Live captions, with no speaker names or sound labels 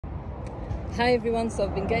Hi everyone, so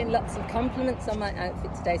I've been getting lots of compliments on my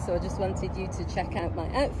outfit today, so I just wanted you to check out my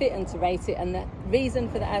outfit and to rate it. And the reason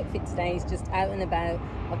for the outfit today is just out and about.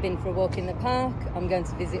 I've been for a walk in the park, I'm going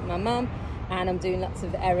to visit my mum, and I'm doing lots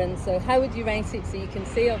of errands. So how would you rate it? So you can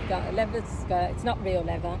see I've got a leather skirt. It's not real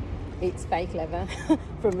leather, it's fake leather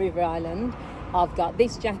from River Island. I've got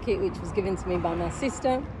this jacket which was given to me by my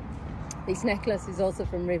sister. This necklace is also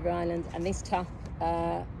from River Island, and this top,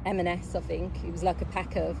 M&S, I think. It was like a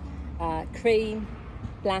pack of cream,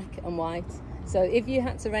 black and white. So if you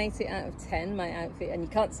had to rate it out of 10, my outfit, and you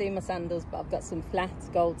can't see my sandals, but I've got some flat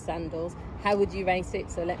gold sandals, how would you rate it?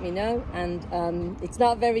 So let me know. And it's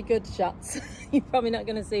not very good shots. You're probably not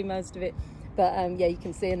going to see most of it, but yeah, you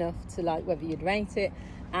can see enough to like whether you'd rate it.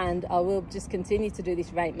 And I will just continue to do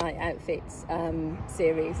this Rate My Outfits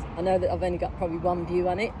series. I know that I've only got probably one view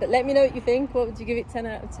on it, but let me know what you think. What would you give it 10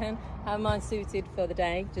 out of 10? How am I suited for the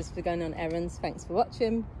day, just for going on errands? Thanks for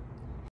watching.